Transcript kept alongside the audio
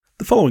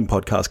The following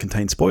podcast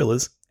contains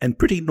spoilers and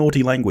pretty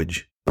naughty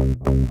language. We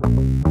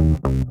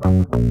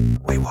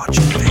watch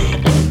a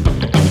thing.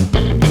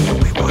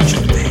 We watch a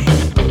thing.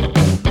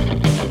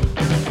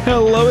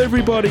 Hello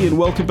everybody and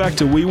welcome back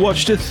to We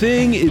Watched a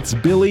Thing. It's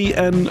Billy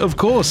and of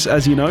course,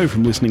 as you know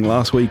from listening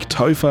last week,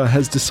 Topher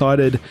has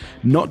decided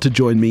not to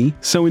join me.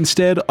 So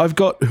instead, I've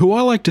got who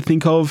I like to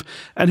think of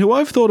and who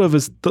I've thought of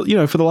as, for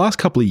the last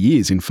couple of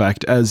years, in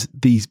fact, as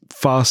the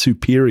far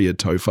superior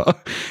Topher.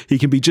 He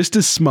can be just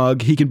as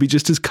smug. He can be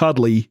just as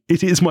cuddly.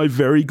 It is my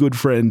very good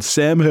friend,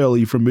 Sam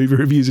Hurley from Movie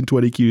Reviews and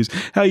 20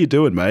 Qs. How you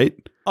doing,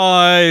 mate?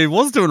 I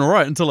was doing all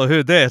right until I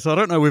heard that. I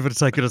don't know whether to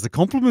take it as a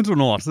compliment or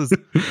not.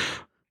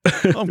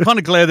 I'm kind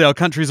of glad that our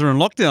countries are in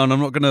lockdown. I'm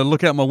not going to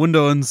look out my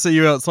window and see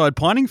you outside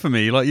pining for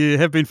me like you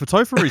have been for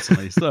Topher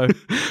recently. So,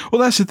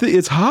 well, that's the thing.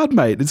 It's hard,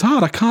 mate. It's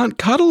hard. I can't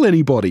cuddle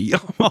anybody.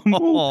 I've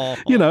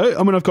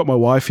got my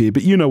wife here,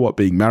 but you know what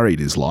being married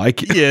is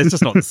like. Yeah, it's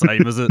just not the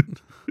same, is it?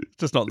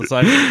 Just not the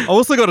same. I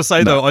also got to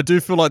say, though, I do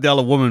feel like the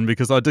other woman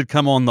because I did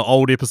come on the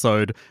old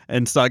episode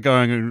and start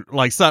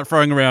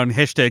throwing around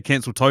hashtag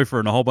cancel Topher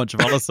and a whole bunch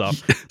of other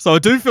stuff. So I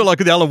do feel like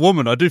the other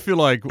woman. I do feel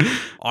like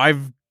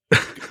I've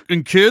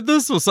incurred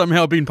this or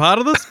somehow been part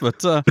of this,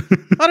 but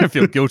I don't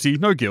feel guilty.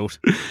 No guilt.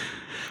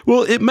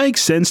 Well, it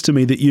makes sense to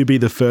me that you be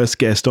the first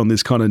guest on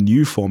this kind of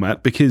new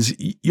format because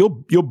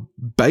you're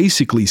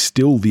basically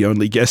still the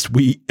only guest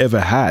we ever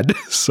had.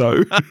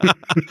 So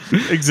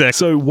exactly.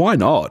 So why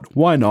not?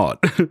 Why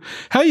not?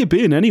 How you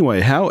been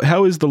anyway?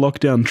 How is the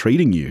lockdown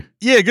treating you?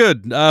 Yeah,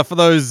 good. For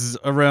those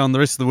around the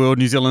rest of the world,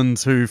 New Zealand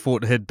who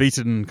thought had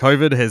beaten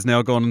COVID has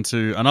now gone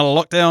into another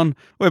lockdown.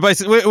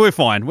 We're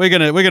fine. We're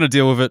gonna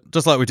deal with it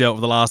just like we dealt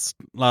with the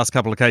last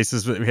couple of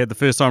cases that we had the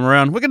first time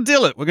around. We're gonna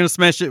deal it. We're gonna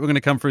smash it. We're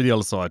gonna come through the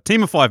other side.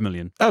 Team of 5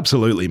 million.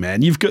 Absolutely,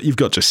 man. You've got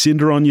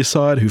Jacinda on your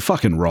side who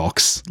fucking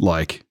rocks.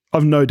 Like,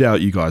 I've no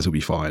doubt you guys will be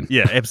fine.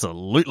 Yeah,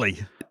 absolutely.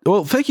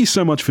 Well, thank you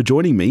so much for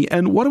joining me.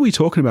 And what are we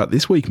talking about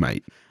this week,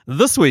 mate?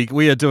 This week,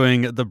 we are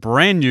doing the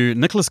brand new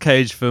Nicolas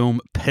Cage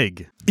film,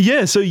 Pig.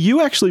 Yeah, so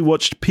you actually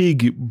watched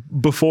Pig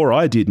before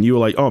I did, and you were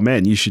like, oh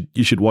man, you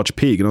should watch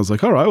Pig. And I was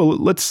like, all right, well,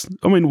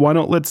 why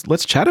not?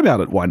 Let's chat about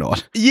it. Why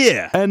not?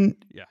 Yeah. And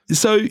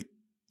so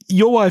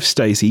your wife,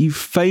 Stacey,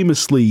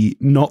 famously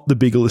not the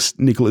biggest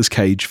Nicolas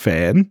Cage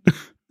fan.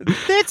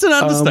 That's an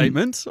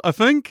understatement, I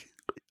think.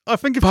 I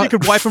think if she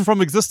could wipe him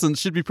from existence,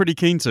 she'd be pretty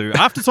keen to.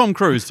 After Tom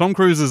Cruise. Tom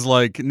Cruise is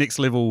like next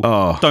level,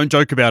 don't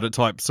joke about it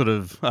type sort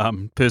of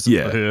person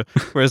for her.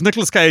 Whereas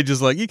Nicolas Cage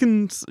is like, you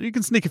can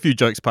sneak a few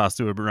jokes past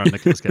her around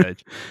Nicolas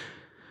Cage.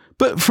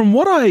 But from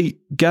what I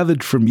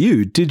gathered from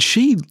you, did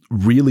she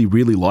really,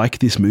 really like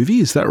this movie?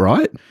 Is that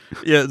right?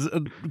 Yeah,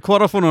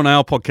 quite often on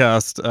our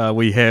podcast,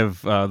 we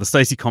have the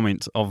Stacey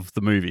comment of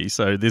the movie.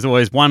 So there's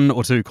always one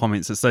or two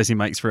comments that Stacey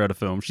makes throughout a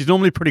film. She's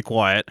normally pretty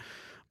quiet.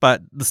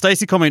 But the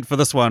Stacey comment for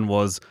this one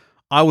was,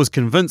 I was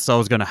convinced I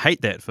was going to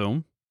hate that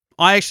film.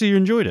 I actually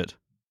enjoyed it.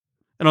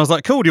 And I was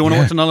like, cool, do you want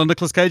to watch another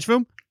Nicolas Cage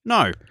film?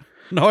 No,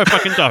 I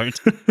fucking don't.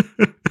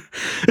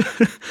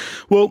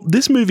 Well,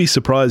 this movie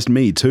surprised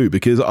me too,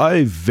 because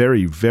I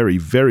very, very,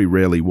 very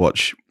rarely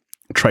watch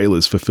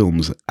trailers for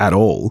films at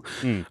all.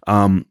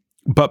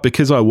 But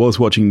because I was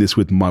watching this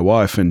with my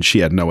wife and she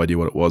had no idea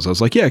what it was, I was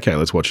like, yeah, okay,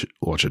 let's watch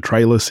a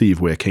trailer, see if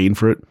we're keen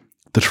for it.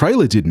 The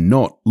trailer did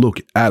not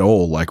look at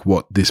all like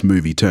what this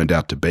movie turned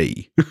out to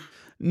be.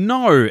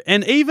 No,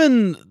 and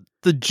even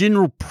the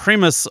general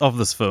premise of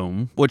this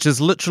film, which is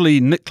literally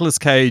Nicolas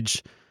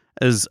Cage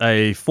is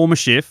a former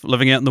chef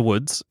living out in the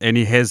woods, and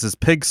he has his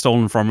pig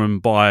stolen from him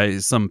by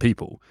some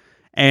people.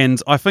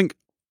 And I think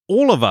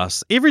all of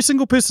us, every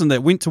single person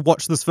that went to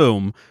watch this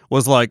film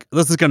was like,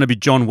 this is going to be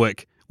John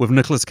Wick with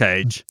Nicolas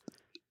Cage.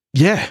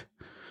 Yeah.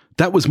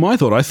 That was my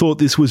thought. I thought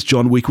this was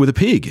John Wick with a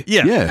pig.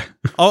 Yeah.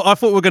 I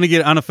thought we were going to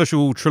get an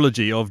unofficial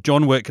trilogy of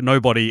John Wick,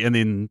 Nobody, and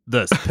then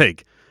this,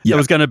 Pig. It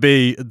was going to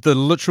be the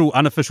literal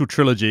unofficial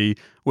trilogy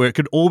where it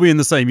could all be in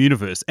the same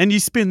universe. And you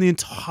spend the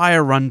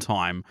entire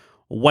runtime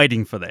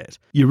waiting for that.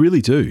 You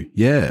really do,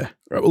 yeah.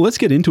 Right, well, let's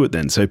get into it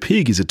then. So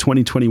Pig is a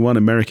 2021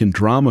 American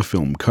drama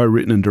film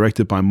co-written and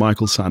directed by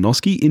Michael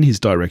Sarnoski in his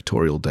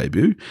directorial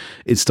debut.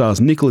 It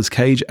stars Nicolas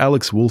Cage,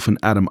 Alex Wolff, and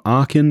Adam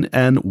Arkin.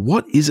 And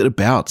what is it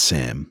about,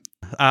 Sam?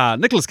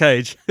 Nicolas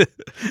Cage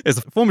is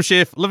a former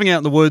chef living out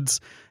in the woods.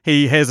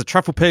 He has a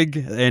truffle pig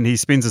and he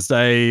spends his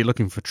day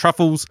looking for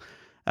truffles.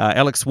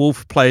 Alex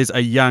Wolff plays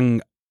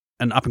an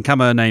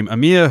up-and-comer named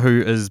Amir,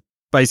 who is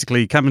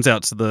basically comes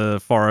out to the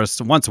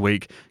forest once a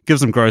week, gives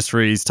them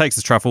groceries, takes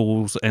the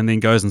truffles, and then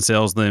goes and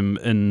sells them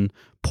in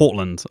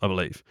Portland, I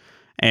believe.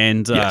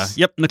 And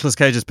Nicolas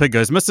Cage's pig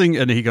goes missing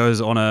and he goes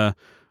on I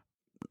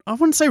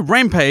wouldn't say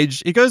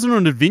rampage, he goes on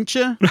an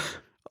adventure.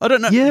 I don't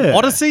know. Yeah.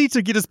 Odyssey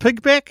to get his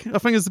pig back, I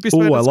think is the best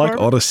way to describe it. I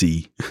like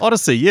Odyssey.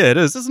 Odyssey, yeah, it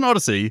is. It's an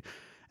Odyssey.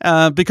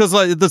 Because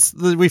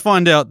we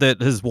find out that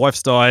his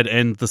wife's died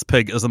and this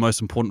pig is the most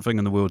important thing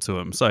in the world to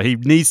him. So he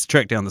needs to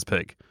track down this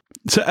pig.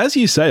 So as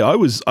you say, I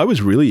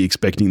was really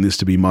expecting this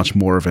to be much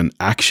more of an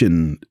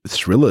action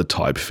thriller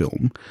type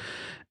film.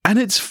 And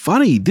it's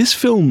funny, this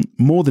film,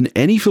 more than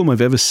any film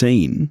I've ever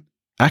seen,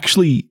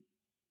 actually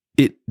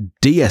it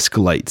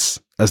de-escalates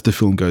as the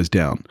film goes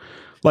down.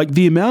 Like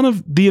the amount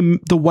of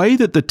the way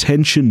that the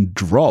tension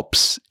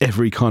drops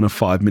every kind of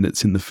 5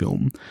 minutes in the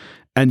film,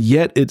 and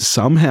yet it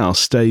somehow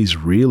stays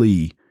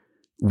really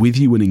with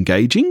you and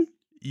engaging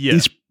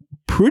is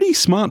pretty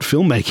smart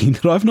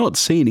filmmaking that I've not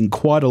seen in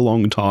quite a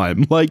long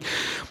time. Like,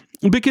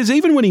 because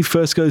even when he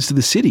first goes to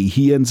the city,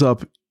 he ends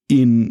up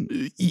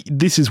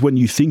this is when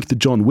you think the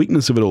John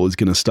Wickness of it all is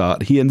going to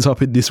start. He ends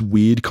up in this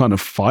weird kind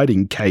of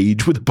fighting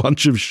cage with a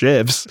bunch of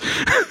chefs,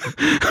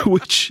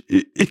 which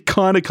it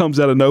kind of comes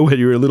out of nowhere.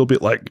 You're a little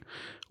bit like,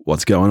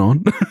 what's going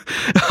on?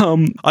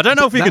 I don't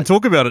know if we can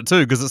talk about it too,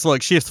 because it's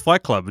like Chef's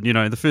Fight Club,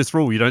 and the first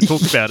rule, you don't talk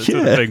about it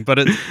sort of thing. But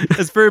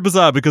it's very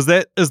bizarre, because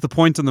that is the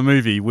point in the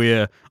movie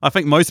where I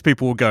think most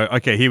people will go,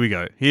 okay, here we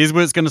go. Here's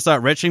where it's going to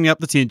start ratcheting up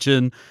the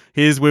tension.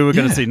 Here's where we're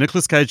going to see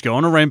Nicolas Cage go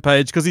on a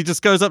rampage, because he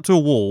just goes up to a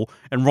wall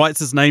and writes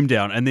his name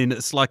down, and then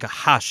it's like a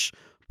hush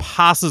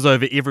passes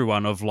over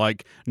everyone of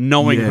like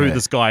knowing who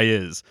this guy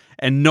is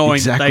and knowing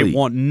they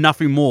want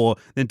nothing more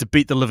than to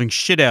beat the living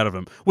shit out of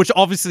him, which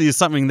obviously is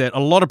something that a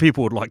lot of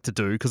people would like to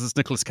do because it's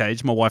Nicolas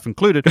Cage, my wife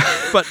included,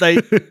 but they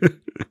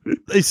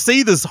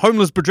see this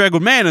homeless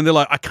bedraggled man and they're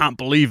like, I can't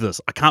believe this.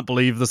 I can't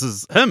believe this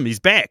is him. He's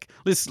back.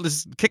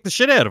 Let's kick the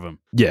shit out of him.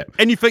 Yeah.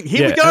 And you think,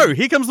 here we go.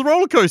 Here comes the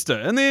roller coaster.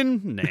 And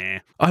then, nah.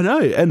 I know.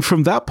 And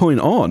from that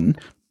point on,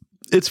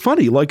 it's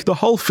funny, like the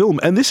whole film,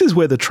 and this is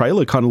where the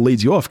trailer kind of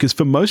leads you off, because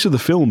for most of the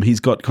film, he's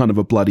got kind of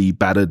a bloody,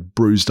 battered,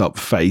 bruised up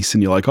face,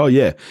 and you're like, oh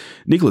yeah,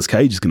 Nicolas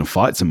Cage is going to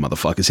fight some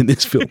motherfuckers in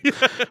this film.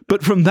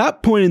 But from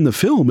that point in the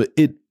film,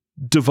 it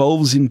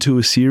devolves into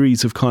a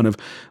series of kind of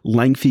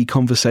lengthy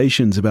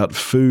conversations about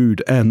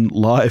food and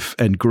life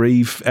and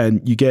grief,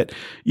 and you get,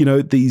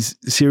 these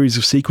series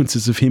of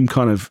sequences of him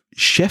kind of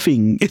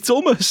chefing.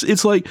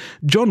 It's like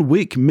John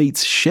Wick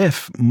meets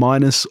Chef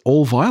minus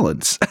all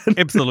violence.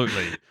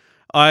 Absolutely.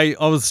 I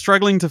was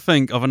struggling to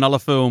think of another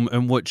film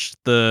in which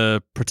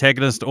the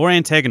protagonist or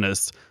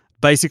antagonist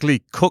basically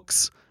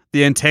cooks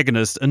the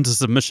antagonist into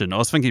submission. I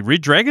was thinking, Red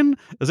Dragon?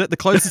 Is that the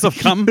closest I've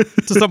come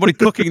to somebody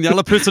cooking the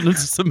other person into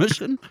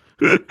submission?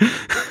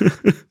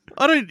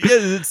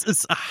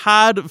 It's a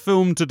hard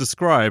film to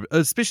describe,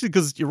 especially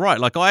because you're right.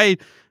 Like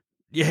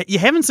you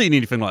haven't seen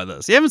anything like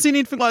this. You haven't seen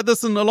anything like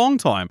this in a long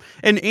time.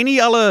 And any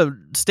other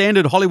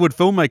standard Hollywood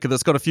filmmaker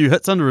that's got a few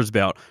hits under his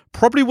belt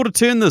probably would have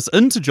turned this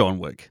into John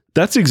Wick.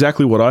 That's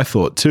exactly what I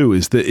thought too,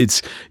 is that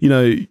it's,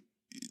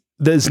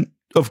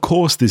 of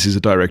course this is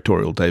a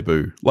directorial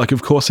debut. Like,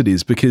 of course it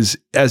is, because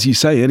as you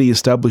say, any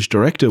established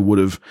director would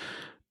have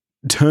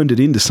turned it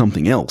into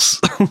something else.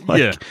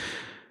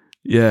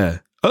 Yeah.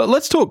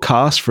 Let's talk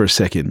cast for a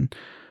second.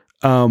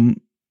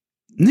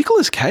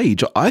 Nicolas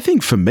Cage, I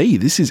think for me,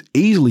 this is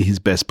easily his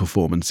best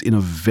performance in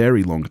a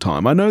very long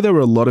time. I know there were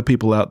a lot of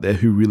people out there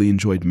who really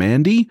enjoyed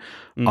Mandy.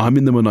 I'm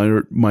in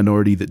the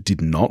minority that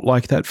did not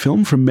like that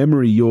film. From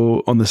memory,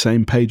 you're on the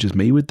same page as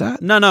me with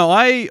that? No,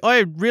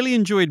 I really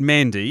enjoyed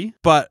Mandy,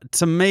 but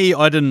to me,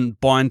 I didn't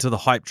buy into the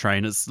hype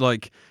train. It's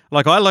like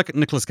I like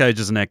Nicolas Cage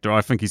as an actor.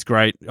 I think he's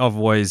great. I've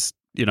always,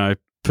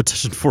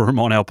 petitioned for him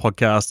on our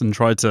podcast and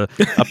tried to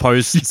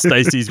oppose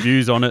Stacey's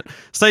views on it.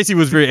 Stacey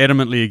was very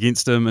adamantly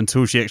against him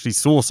until she actually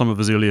saw some of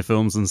his earlier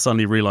films and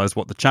suddenly realized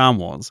what the charm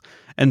was.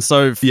 And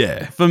so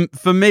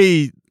for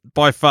me,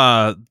 by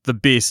far, the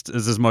best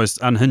is his most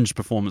unhinged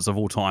performance of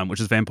all time, which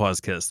is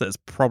Vampire's Kiss. That's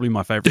probably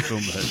my favorite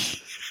film of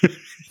his.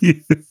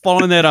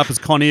 Following that up is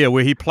Con Air,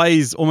 where he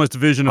plays almost a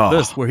version of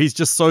this, where he's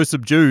just so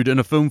subdued in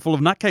a film full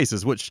of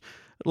nutcases, which...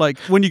 Like,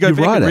 when you go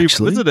back and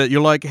revisit it, you're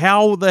like,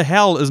 how the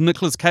hell is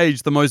Nicolas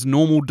Cage the most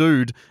normal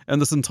dude in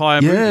this entire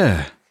movie?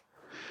 Yeah.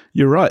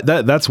 You're right.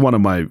 That's one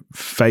of my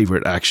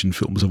favorite action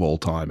films of all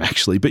time,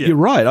 actually. But you're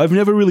right. I've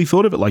never really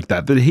thought of it like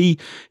that he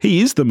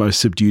is the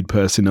most subdued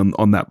person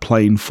on that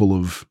plane full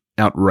of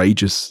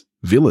outrageous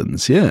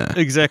villains. Yeah.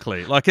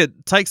 Exactly. Like,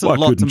 it takes a Why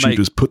lot to make... Why couldn't you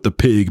just put the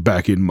pig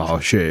back in my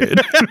shed?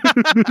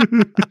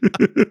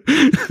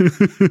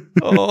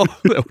 Oh,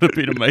 that would have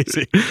been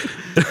amazing.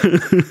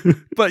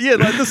 But yeah,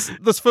 like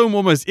this film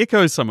almost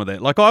echoes some of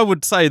that. Like, I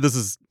would say this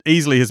is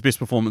easily his best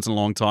performance in a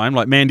long time.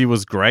 Like, Mandy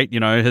was great.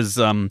 His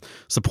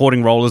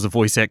supporting role as a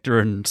voice actor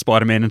in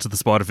Spider-Man Into the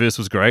Spider-Verse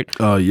was great.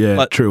 Oh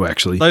yeah, true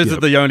actually. Those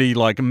are the only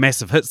like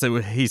massive hits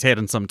that he's had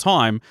in some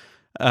time.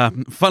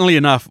 Funnily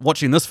enough,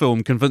 watching this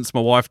film convinced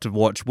my wife to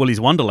watch Willy's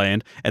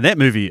Wonderland, and that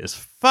movie is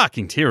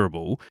fucking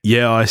terrible.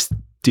 Yeah, I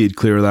did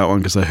clear of that one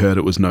because I heard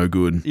it was no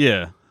good.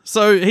 Yeah.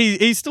 So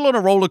he's still on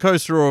a roller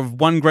coaster of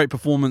one great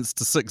performance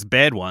to 6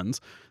 bad ones.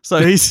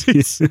 So he's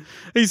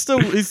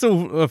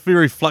still a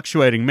very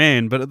fluctuating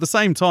man, but at the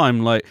same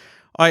time, like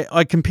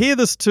I compare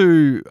this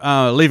to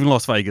Leaving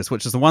Las Vegas,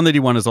 which is the one that he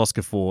won his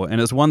Oscar for, and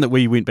it's one that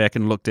we went back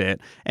and looked at.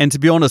 And to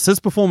be honest, his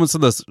performance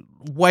in this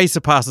way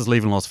surpasses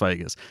Leaving Las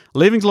Vegas.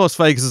 Leaving Las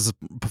Vegas'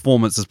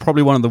 performance is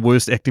probably one of the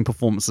worst acting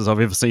performances I've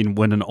ever seen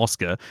win an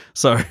Oscar.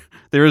 So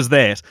there is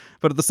that.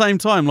 But at the same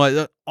time,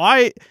 like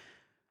I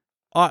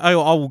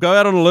will go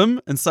out on a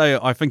limb and say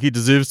I think he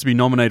deserves to be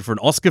nominated for an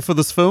Oscar for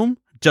this film.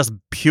 just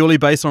purely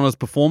based on his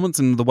performance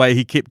and the way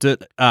he kept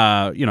it,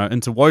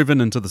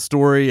 interwoven into the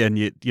story and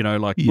yet,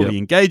 fully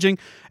engaging.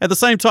 At the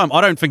same time,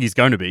 I don't think he's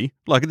going to be.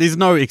 Like, there's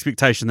no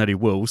expectation that he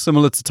will.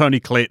 Similar to Toni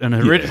Collette in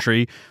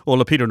Hereditary or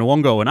Lupita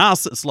Nyong'o in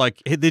Us, it's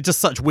like they're just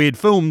such weird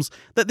films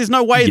that there's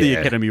no way the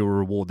Academy will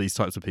reward these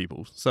types of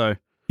people. So...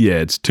 yeah,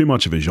 it's too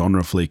much of a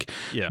genre flick.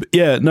 Yeah. But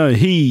yeah, no,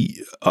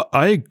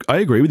 I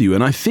agree with you.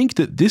 And I think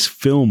that this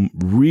film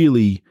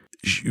really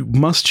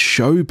must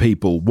show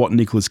people what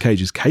Nicolas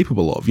Cage is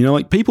capable of.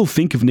 Like, people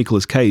think of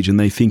Nicolas Cage and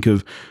they think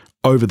of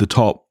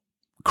over-the-top,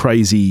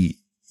 crazy,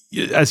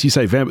 as you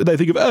say, they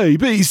think of A,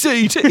 B,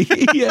 C, D,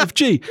 E, F,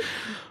 G.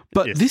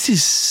 But this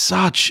is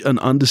such an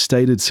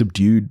understated,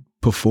 subdued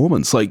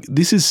performance. Like,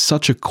 this is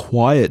such a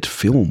quiet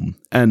film.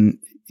 And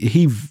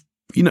he's...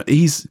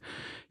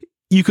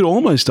 you could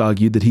almost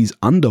argue that he's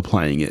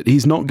underplaying it.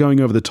 He's not going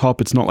over the top.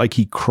 It's not like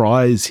he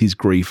cries his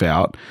grief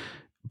out,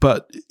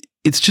 but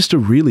it's just a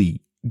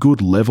really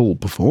good level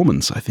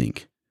performance, I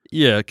think.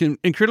 Yeah,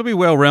 incredibly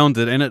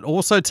well-rounded, and it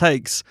also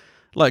takes,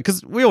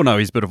 because we all know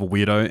he's a bit of a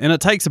weirdo, and it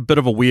takes a bit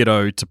of a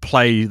weirdo to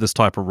play this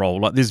type of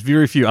role. Like, there's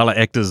very few other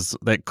actors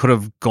that could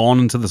have gone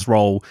into this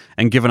role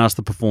and given us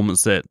the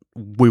performance that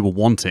we were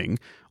wanting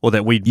or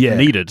that we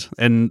needed,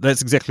 and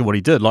that's exactly what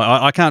he did. Like,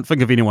 I can't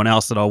think of anyone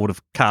else that I would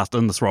have cast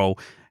in this role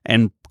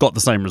and got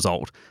the same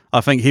result. I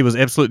think he was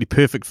absolutely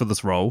perfect for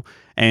this role.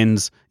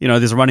 And,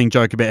 there's a running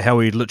joke about how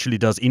he literally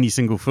does any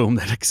single film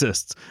that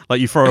exists. Like,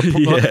 you throw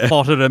a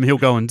plot at him, he'll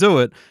go and do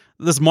it.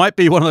 This might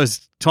be one of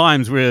those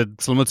times where,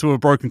 similar to a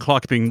broken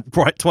clock being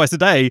right twice a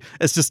day,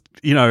 it's just,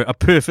 a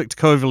perfect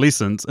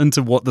coalescence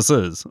into what this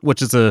is,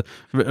 which is an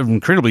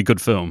incredibly good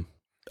film.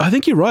 I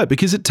think you're right,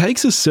 because it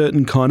takes a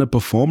certain kind of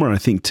performer, I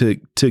think,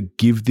 to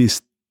give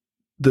this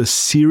the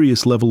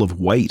serious level of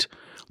weight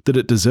that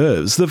it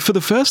deserves. For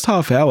the first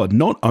half hour,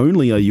 not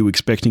only are you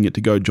expecting it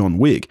to go John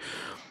Wick,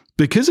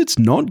 because it's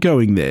not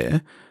going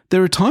there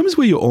are times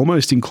where you're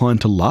almost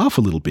inclined to laugh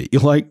a little bit.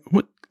 You're like,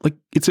 what? Like,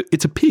 it's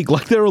a pig.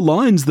 Like, there are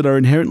lines that are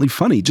inherently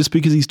funny just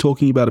because he's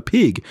talking about a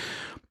pig.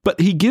 But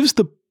he gives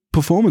the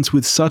performance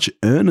with such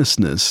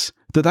earnestness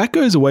that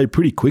goes away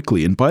pretty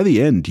quickly. And by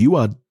the end, you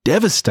are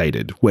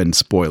devastated when,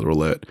 spoiler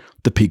alert,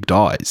 the pig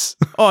dies.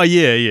 Oh,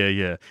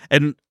 yeah.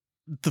 And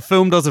the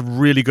film does a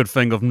really good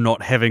thing of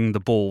not having the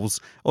balls,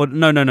 or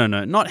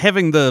not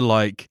having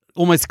the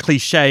almost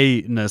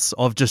cliche-ness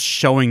of just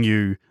showing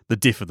you the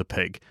death of the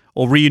pig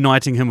or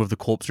reuniting him with the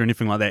corpse or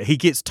anything like that. He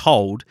gets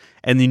told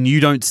and then you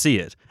don't see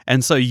it.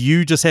 And so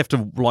you just have to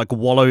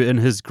wallow in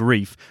his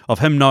grief of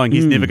him knowing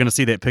he's never going to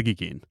see that pig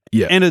again.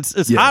 Yeah. And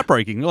it's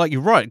heartbreaking. Like,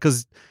 you're right,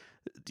 because,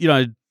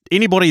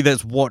 anybody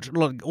that's watched,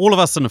 all of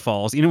us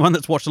cinephiles, anyone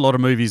that's watched a lot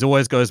of movies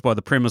always goes by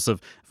the premise of,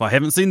 if I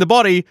haven't seen the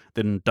body,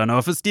 then don't know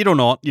if it's dead or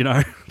not,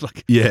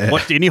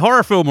 watched any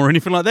horror film or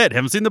anything like that,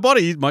 haven't seen the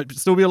body, might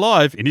still be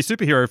alive, any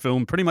superhero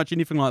film, pretty much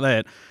anything like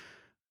that.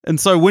 And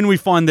so when we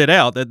find that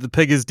out, that the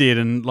pig is dead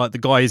and the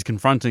guy he's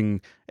confronting,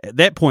 at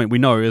that point we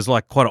know is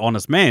quite an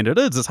honest man.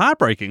 It's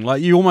heartbreaking.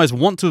 You almost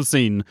want to have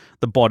seen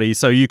the body,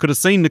 so you could have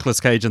seen Nicolas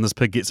Cage and this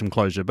pig get some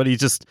closure, but he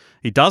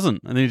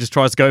doesn't. And then he just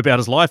tries to go about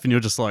his life and you're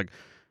just like,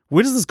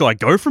 where does this guy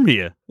go from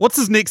here? What's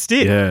his next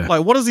step? Yeah.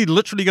 What is he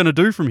literally going to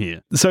do from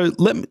here? So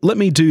let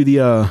me do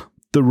the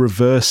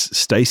reverse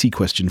Stacey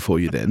question for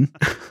you then.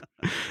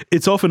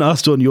 It's often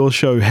asked on your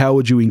show, how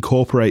would you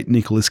incorporate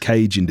Nicolas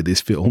Cage into this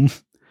film?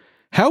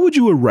 How would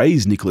you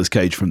erase Nicolas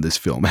Cage from this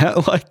film?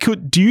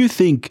 Do you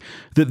think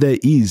that there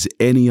is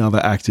any other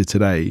actor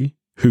today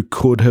who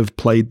could have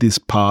played this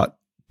part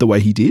the way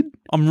he did?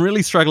 I'm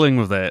really struggling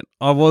with that.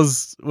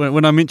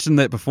 When I mentioned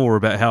that before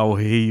about how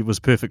he was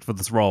perfect for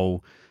this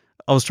role,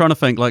 I was trying to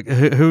think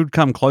who'd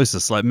come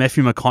closest,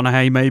 Matthew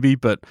McConaughey maybe,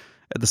 but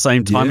at the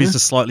same time he's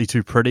just slightly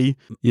too pretty.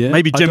 Yeah,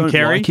 maybe Jim I don't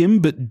Carrey. Like him,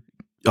 but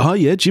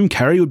Jim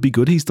Carrey would be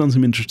good. He's done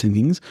some interesting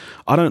things.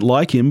 I don't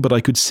like him, but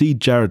I could see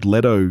Jared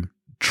Leto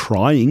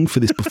trying for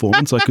this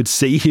performance. I could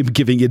see him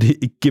giving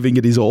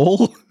it his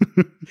all.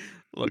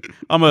 Look,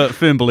 I'm a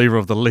firm believer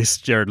of the less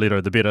Jared Leto,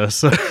 the better.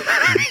 So.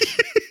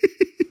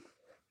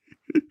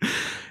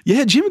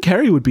 Yeah, Jim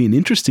Carrey would be an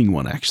interesting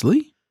one,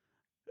 actually.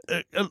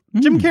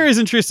 Jim Carrey is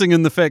interesting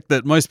in the fact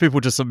that most people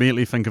just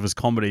immediately think of his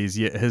comedies,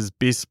 yet his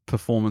best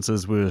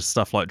performances were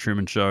stuff like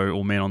Truman Show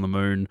or Man on the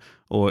Moon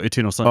or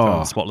Eternal Sunshine of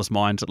the Spotless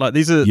Mind.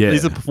 These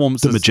are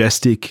performances. The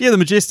Majestic. Yeah, The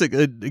Majestic.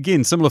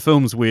 Again, similar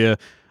films where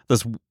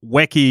this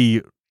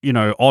wacky,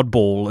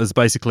 oddball is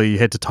basically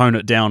had to tone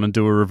it down and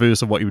do a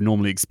reverse of what you would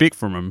normally expect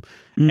from him.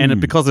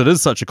 And because it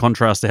is such a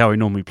contrast to how he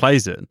normally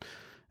plays it,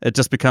 it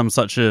just becomes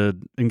such a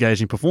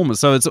engaging performance.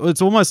 So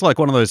it's almost like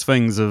one of those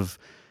things of,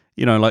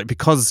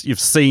 because you've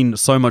seen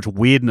so much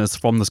weirdness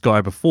from this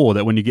guy before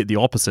that when you get the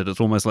opposite, it's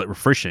almost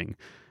refreshing.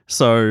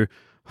 So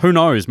who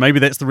knows? Maybe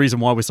that's the reason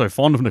why we're so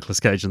fond of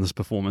Nicolas Cage in this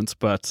performance.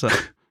 But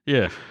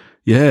yeah.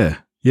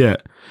 Yeah.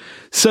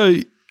 So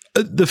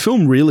The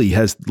film really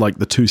has like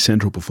the two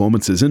central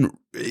performances, and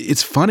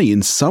it's funny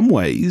in some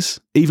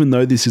ways, even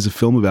though this is a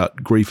film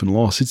about grief and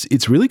loss,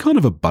 it's really kind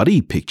of a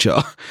buddy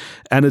picture,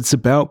 and it's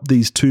about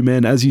these two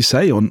men, as you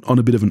say, on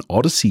a bit of an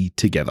odyssey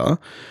together.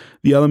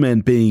 The other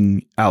man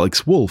being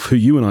Alex Wolff, who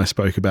you and I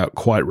spoke about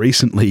quite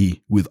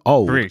recently with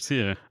Old. Correct,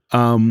 yeah.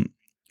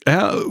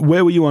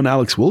 Where were you on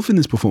Alex Wolff in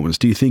this performance?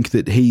 Do you think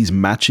that he's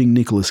matching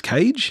Nicolas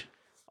Cage?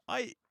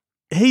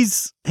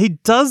 He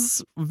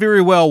does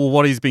very well with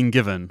what he's been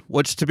given,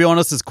 which, to be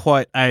honest, is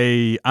quite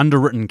a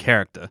underwritten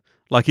character.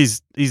 Like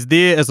he's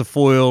there as a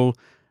foil.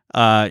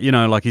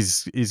 Like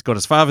he's got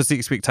his father's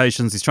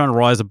expectations. He's trying to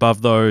rise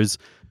above those.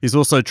 He's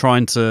also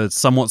trying to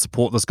somewhat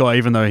support this guy,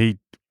 even though he,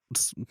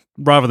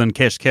 rather than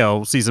cash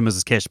cow, sees him as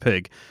his cash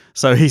pig.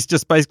 So he's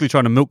just basically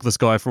trying to milk this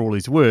guy for all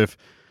he's worth.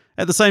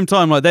 At the same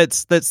time, like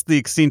that's the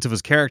extent of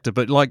his character.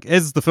 But like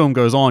as the film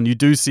goes on, you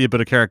do see a bit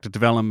of character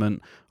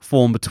development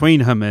form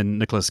between him and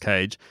Nicolas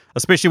Cage,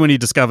 especially when he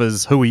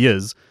discovers who he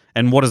is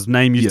and what his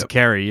name used to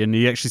carry, and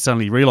he actually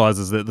suddenly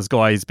realizes that this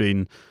guy he's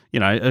been,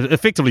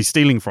 effectively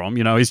stealing from.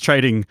 He's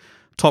trading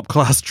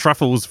top-class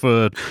truffles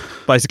for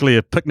basically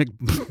a picnic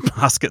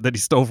basket that he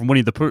stole from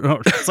Winnie the Pooh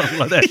or something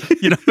like that.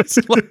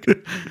 It's like...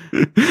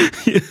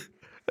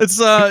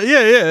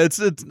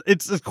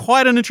 It's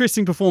quite an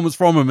interesting performance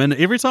from him, and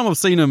every time I've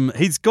seen him,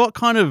 he's got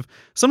kind of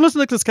similar to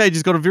Nicolas Cage.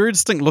 He's got a very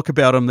distinct look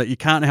about him that you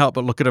can't help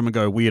but look at him and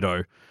go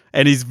weirdo,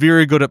 and he's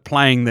very good at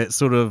playing that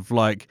sort of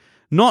like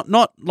not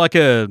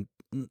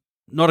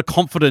a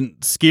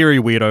confident, scary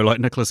weirdo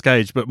like Nicolas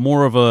Cage, but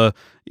more of a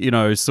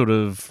sort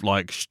of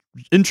like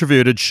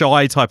introverted,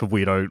 shy type of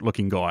weirdo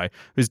looking guy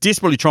who's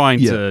desperately trying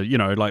to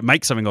like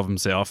make something of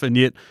himself, and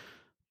yet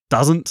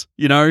doesn't.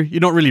 You're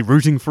not really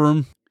rooting for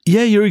him.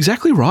 Yeah, you're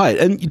exactly right.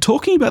 And you're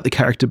talking about the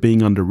character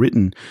being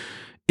underwritten.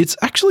 It's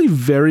actually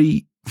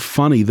very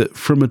funny that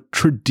from a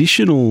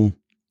traditional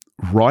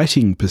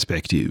writing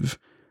perspective,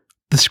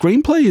 the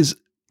screenplay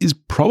is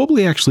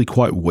probably actually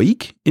quite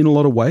weak in a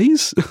lot of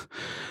ways.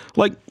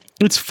 Like,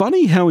 it's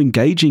funny how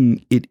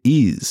engaging it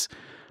is,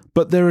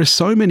 but there are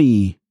so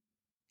many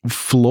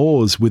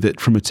flaws with it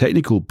from a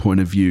technical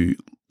point of view.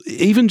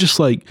 Even just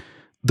like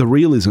the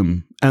realism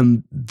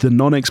and the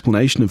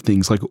non-explanation of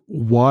things, like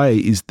why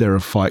is there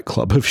a fight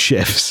club of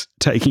chefs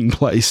taking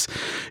place?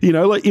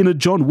 Like in a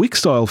John Wick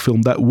style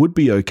film, that would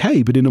be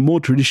okay, but in a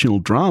more traditional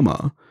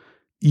drama,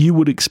 you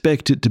would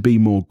expect it to be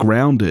more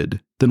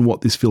grounded than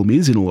what this film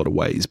is in a lot of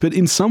ways. But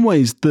in some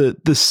ways, the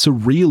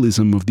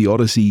surrealism of the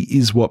Odyssey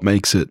is what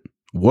makes it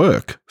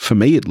work, for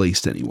me at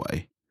least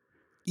anyway.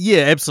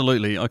 Yeah,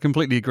 absolutely. I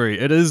completely agree.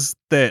 It is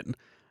that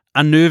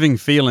unnerving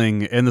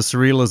feeling and the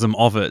surrealism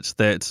of it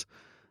that...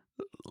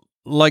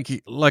 Like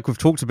we've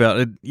talked about,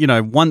 it,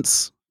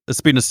 once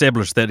it's been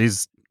established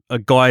that a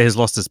guy has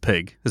lost his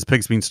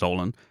pig's been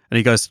stolen, and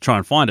he goes to try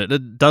and find it.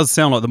 It does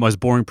sound like the most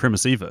boring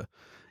premise ever,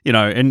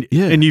 and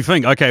you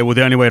think, okay, well,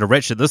 the only way to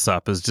ratchet this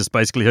up is just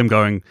basically him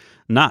going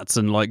nuts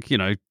and like,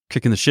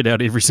 kicking the shit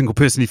out of every single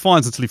person he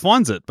finds until he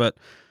finds it. But,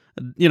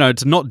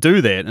 to not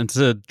do that and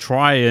to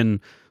try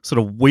and sort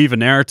of weave a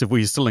narrative where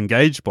you're still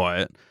engaged by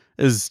it,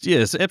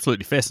 it's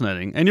absolutely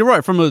fascinating. And you're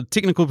right, from a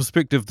technical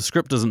perspective, the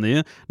script isn't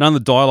there. None of the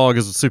dialogue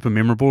is super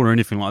memorable or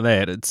anything like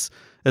that. It's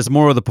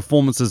more of the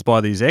performances by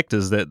these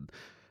actors that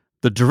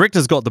the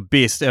director's got the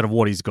best out of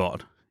what he's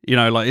got.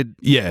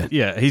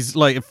 He's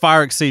like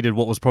far exceeded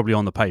what was probably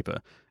on the paper.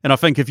 And I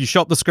think if you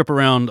shop the script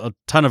around a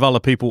ton of other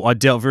people, I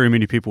doubt very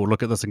many people will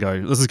look at this and go,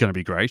 this is going to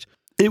be great.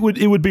 It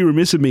would be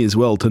remiss of me as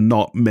well to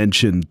not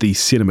mention the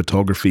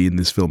cinematography in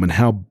this film and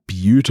how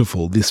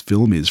beautiful this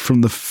film is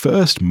from the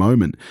first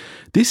moment.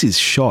 This is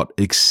shot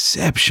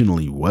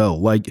exceptionally well.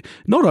 Like,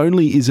 not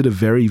only is it a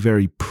very,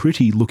 very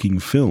pretty looking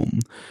film,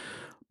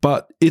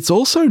 but it's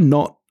also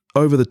not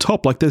over the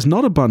top. Like, there's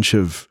not a bunch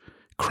of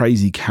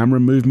crazy camera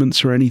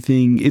movements or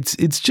anything.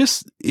 It's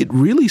just, it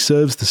really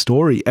serves the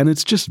story, and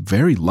it's just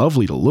very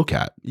lovely to look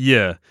at.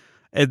 Yeah.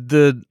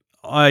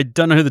 I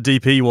don't know who the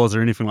DP was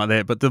or anything like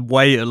that, but the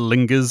way it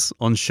lingers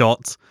on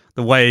shots,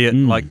 the way it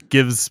like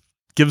gives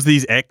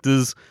these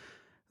actors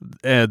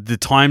the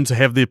time to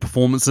have their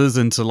performances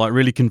and to like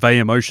really convey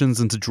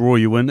emotions and to draw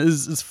you in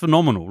is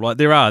phenomenal. Like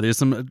there's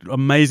some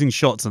amazing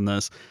shots in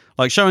this,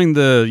 like showing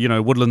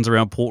the woodlands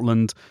around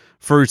Portland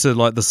through to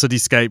like the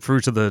cityscape, through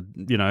to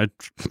the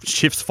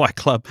chef's fight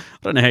club. I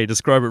don't know how you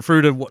describe it.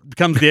 Through to what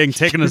becomes the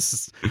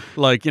antagonist's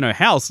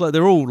house. Like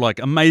they're all like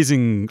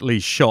amazingly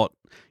shot.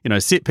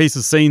 Set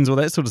pieces, scenes, all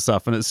that sort of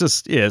stuff. And it's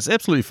just, it's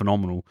absolutely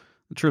phenomenal.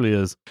 It truly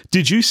is.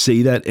 Did you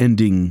see that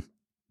ending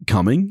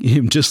coming?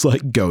 Him just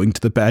like going to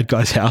the bad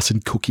guy's house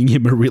and cooking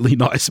him a really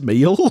nice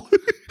meal?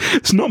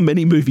 There's not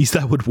many movies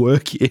that would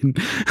work in.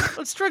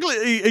 I'm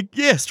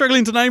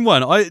struggling to name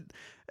one.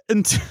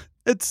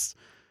 It's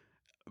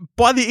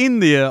by the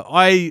end there,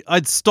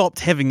 I'd stopped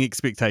having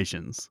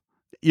expectations.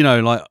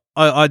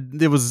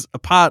 There was a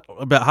part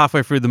about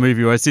halfway through the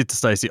movie where I said to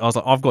Stacey, I was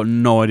like, I've got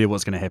no idea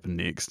what's going to happen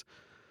next.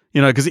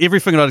 Because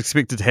everything that I'd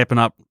expected to happen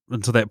up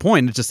until that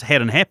point, it just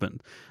hadn't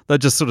happened. They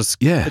just sort of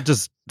it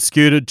just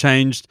skirted,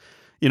 changed.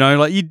 You know,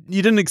 like you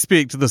didn't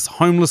expect this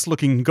homeless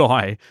looking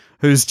guy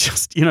who's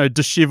just, you know,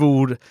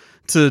 disheveled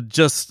to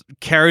just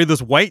carry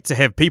this weight, to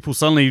have people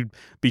suddenly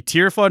be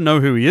terrified, know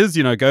who he is,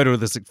 you know, go to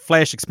this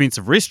flash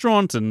expensive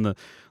restaurant and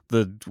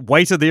the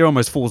waiter there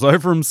almost falls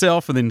over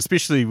himself. And then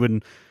especially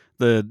when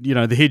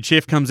the head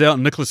chef comes out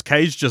and Nicolas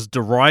Cage just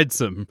derides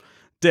him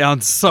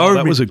down so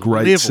that was a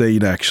great levels.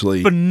 scene,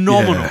 actually.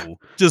 Phenomenal.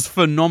 Just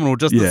phenomenal.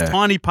 Just this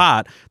tiny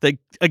part that,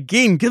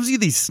 again, gives you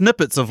these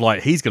snippets of,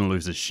 like, he's going to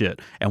lose his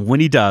shit. And when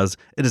he does,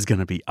 it is going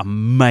to be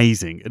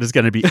amazing. It is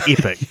going to be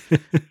epic.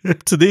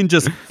 To then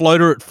just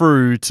floater it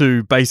through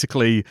to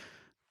basically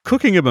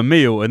cooking him a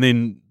meal and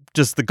then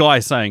just the guy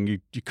saying,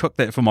 you cooked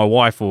that for my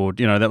wife, or,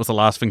 you know, that was the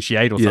last thing she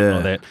ate or something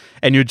like that.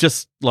 And you're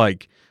just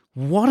like,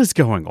 what is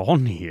going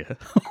on here?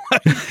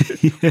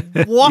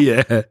 What?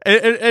 Yeah. And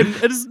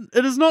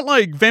it is not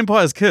like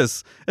Vampire's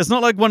Kiss. It's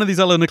not like one of these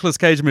other Nicolas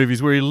Cage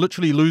movies where he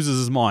literally loses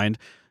his mind.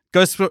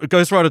 Ghost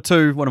Rider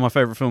 2, one of my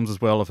favorite films as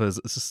well of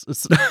his.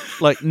 It's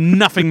like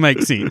nothing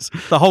makes sense.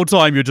 The whole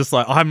time you're just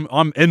like,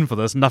 I'm in for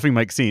this, nothing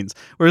makes sense.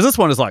 Whereas this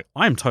one is like,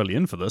 I'm totally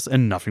in for this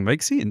and nothing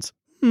makes sense.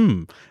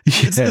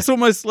 It's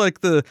almost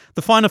like the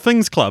Finer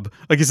Things Club,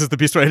 I guess is the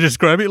best way to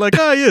describe it. Like,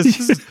 yes,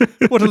 this is,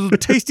 what a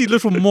tasty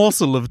little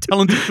morsel of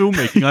talented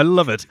filmmaking. I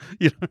love it.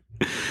 You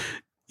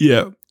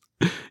know?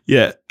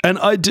 Yeah. And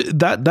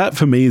that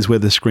for me is where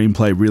the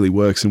screenplay really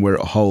works and where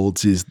it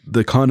holds, is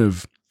the kind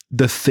of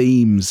the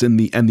themes and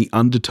the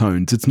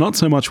undertones. It's not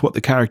so much what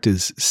the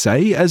characters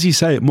say, as you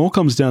say. It more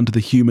comes down to the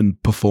human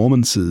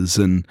performances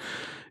and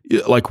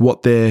like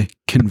what they're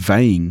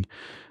conveying.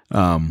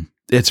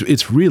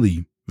 It's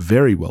really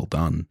very well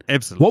done.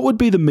 Absolutely. What would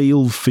be the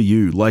meal for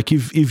you? Like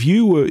if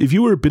you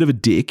were a bit of a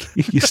dick,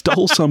 you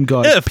stole some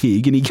guy's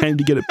pig and he came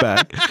to get it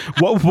back.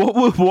 What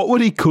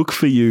would he cook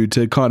for you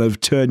to kind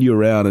of turn you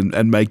around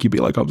and make you be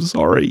like, I'm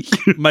sorry,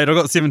 mate? I've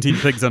got 17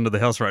 pigs under the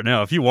house right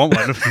now. If you want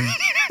one,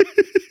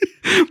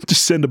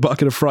 just send a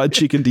bucket of fried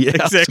chicken to your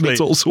house. And it's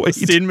all sweet.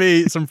 Send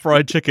me some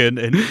fried chicken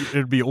and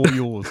it'd be all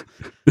yours.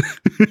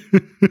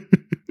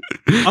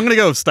 I'm going to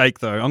go with steak,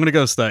 though. I'm going to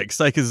go with steak.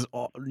 Steak is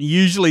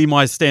usually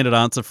my standard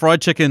answer.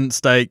 Fried chicken,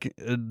 steak,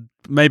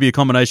 maybe a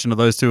combination of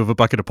those two with a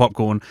bucket of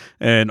popcorn,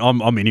 and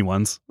I'm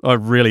anyone's. I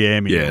really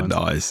am anyone's. Yeah,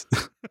 nice.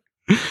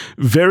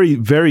 Very,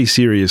 very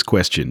serious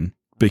question,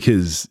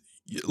 because,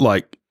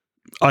 like,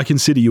 I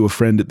consider you a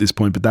friend at this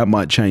point, but that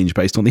might change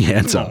based on the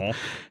answer. Aww.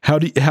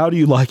 How do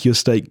you like your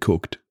steak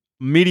cooked?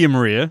 Medium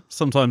rare,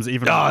 sometimes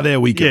even... there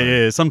we go.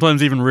 Yeah,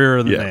 sometimes even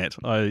rarer than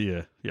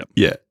that.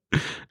 Yeah.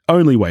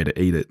 Only way to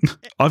eat it.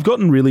 I've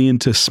gotten really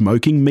into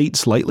smoking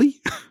meats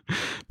lately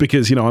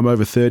because, you know, I'm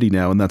over 30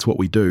 now and that's what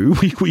we do.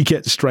 We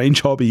get strange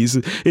hobbies.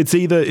 It's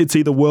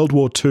either World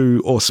War II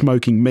or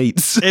smoking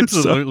meats.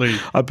 Absolutely.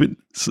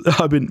 So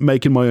I've been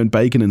making my own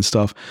bacon and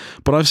stuff,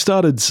 but I've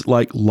started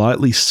like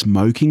lightly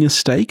smoking a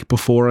steak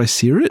before I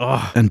sear it.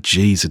 Oh. And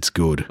geez, it's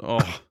good.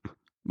 Oh,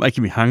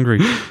 making me hungry.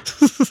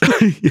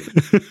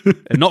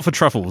 And not for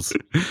truffles.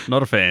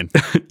 Not a fan.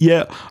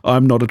 Yeah,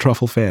 I'm not a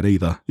truffle fan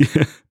either.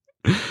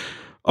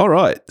 All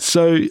right.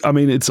 So, I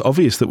mean, it's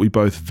obvious that we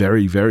both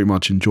very, very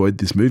much enjoyed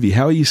this movie.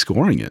 How are you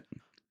scoring it?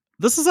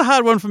 This is a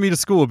hard one for me to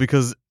score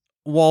because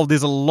while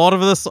there's a lot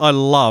of this I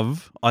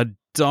love, I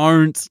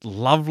don't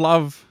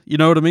love. You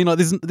know what I mean? Like,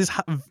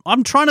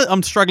 I'm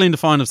struggling to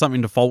find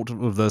something to fault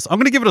with this. I'm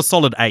going to give it a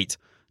solid 8.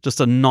 Just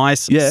a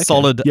nice,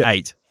 solid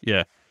 8.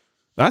 Yeah.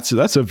 That's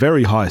a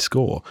very high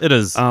score. It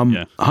is.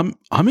 Yeah.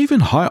 I'm even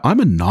high.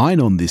 I'm a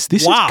 9 on this.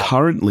 This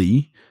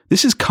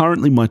is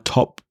currently my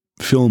top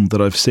film that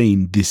I've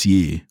seen this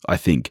year, I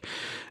think.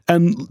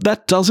 And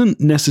that doesn't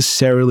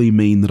necessarily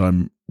mean that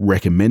I'm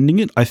recommending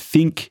it. I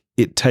think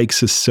it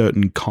takes a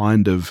certain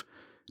kind of,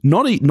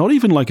 not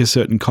even like a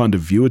certain kind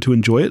of viewer to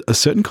enjoy it, a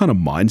certain kind of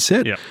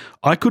mindset. Yeah.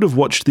 I could have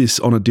watched this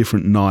on a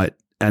different night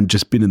and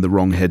just been in the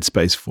wrong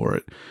headspace for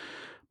it.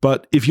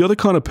 But if you're the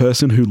kind of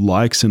person who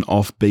likes an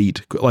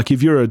offbeat, like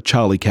if you're a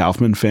Charlie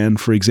Kaufman fan,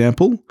 for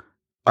example,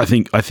 I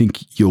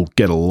think you'll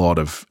get a lot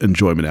of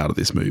enjoyment out of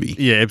this movie.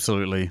 Yeah,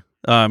 absolutely.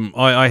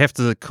 I have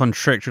to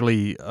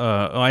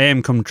I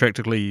am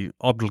contractually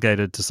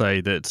obligated to say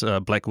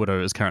that Black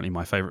Widow is currently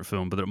my favorite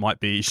film, but it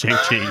might be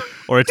Shang-Chi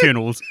or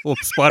Eternals or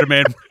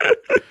Spider-Man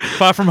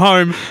Far From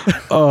Home.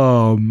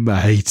 Oh,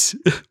 mate.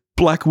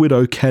 Black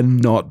Widow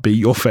cannot be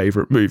your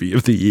favorite movie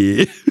of the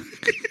year.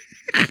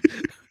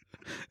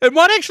 It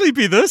might actually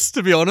be this,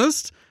 to be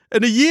honest.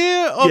 In a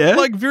year of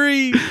like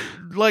very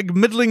like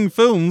middling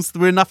films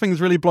where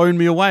nothing's really blown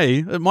me away,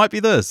 it might be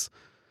this.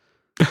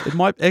 It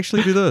might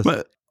actually be this.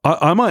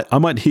 I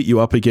might hit you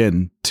up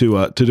again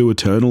to do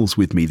Eternals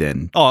with me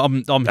then. Oh,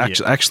 I'm here.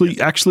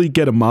 Actually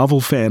get a Marvel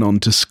fan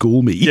on to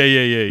school me. Yeah.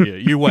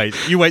 You wait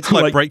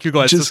till I break your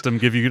guys' system,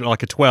 give you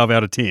like a 12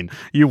 out of 10.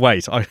 You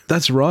wait.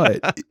 That's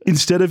right.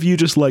 Instead of you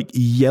just like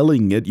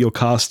yelling at your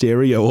car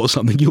stereo or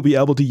something, you'll be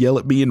able to yell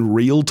at me in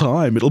real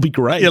time. It'll be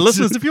great. Yeah,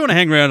 listeners, if you want to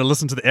hang around and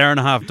listen to the hour and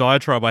a half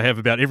diatribe I have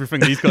about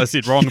everything these guys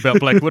said wrong about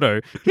Black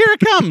Widow, here it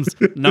comes.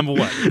 Number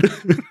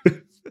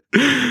 1.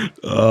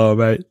 Oh,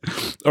 mate.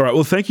 All right.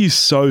 Well, thank you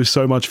so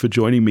much for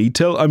joining me.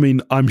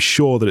 I'm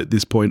sure that at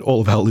this point, all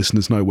of our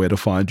listeners know where to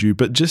find you,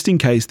 but just in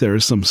case there are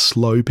some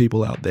slow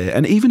people out there,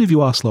 and even if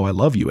you are slow, I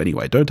love you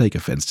anyway. Don't take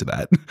offense to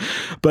that.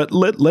 But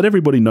let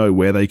everybody know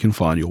where they can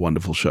find your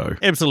wonderful show.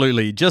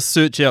 Absolutely. Just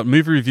search out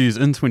Movie Reviews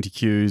in 20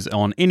 Qs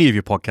on any of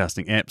your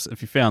podcasting apps.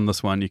 If you found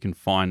this one, you can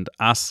find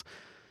us.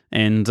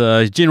 And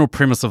general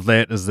premise of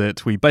that is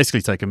that we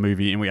basically take a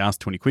movie and we ask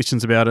 20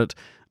 questions about it.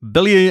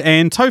 Billy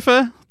and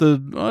Topher,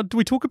 do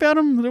we talk about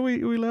him? Are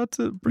we allowed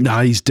to?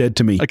 No, he's dead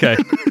to me. Okay.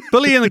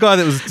 Billy and the guy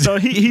that was... No,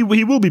 he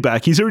will be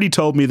back. He's already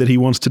told me that he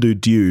wants to do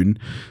Dune,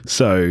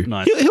 so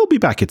nice. he'll be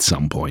back at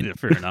some point. Yeah,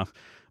 fair enough.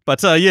 But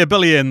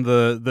Billy and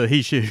the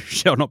he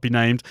shall not be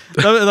named.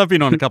 They've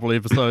been on a couple of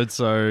episodes.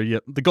 So yeah,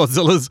 the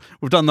Godzillas,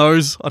 we've done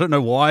those. I don't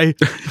know why.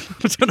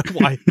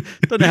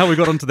 Don't know how we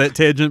got onto that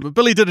tangent. But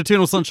Billy did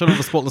Eternal Sunshine of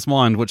the Spotless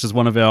Mind, which is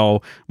one of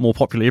our more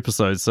popular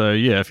episodes. So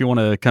yeah, if you want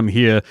to come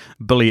hear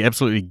Billy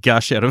absolutely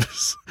gush out of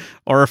his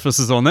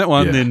orifices on that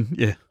one, then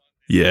yeah.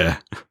 Yeah.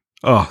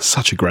 Oh,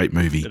 such a great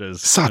movie. It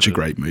is. Such a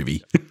great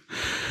movie.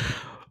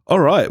 All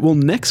right. Well,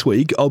 next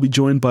week, I'll be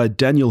joined by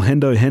Daniel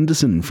Hendo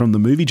Henderson from the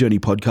Movie Journey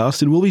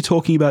podcast, and we'll be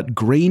talking about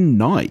Green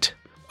Knight.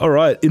 All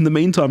right. In the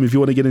meantime, if you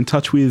want to get in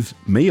touch with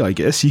me, I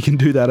guess, you can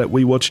do that at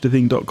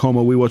wewatchedathing.com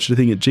or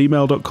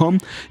wewatchedathing@gmail.com.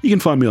 You can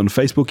find me on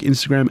Facebook,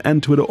 Instagram,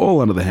 and Twitter,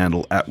 all under the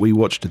handle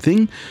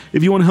 @wewatchedathing.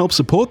 If you want to help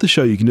support the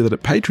show, you can do that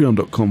at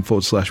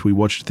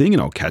patreon.com/wewatchedathing,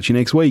 and I'll catch you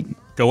next week.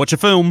 Go watch a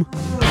film.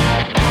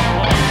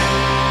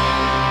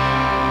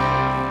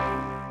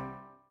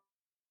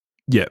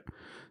 Yeah.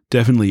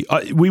 Definitely.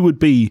 We would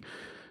be,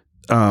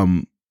 fuck,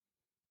 I'm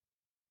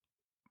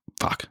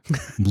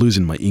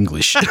losing my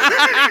English.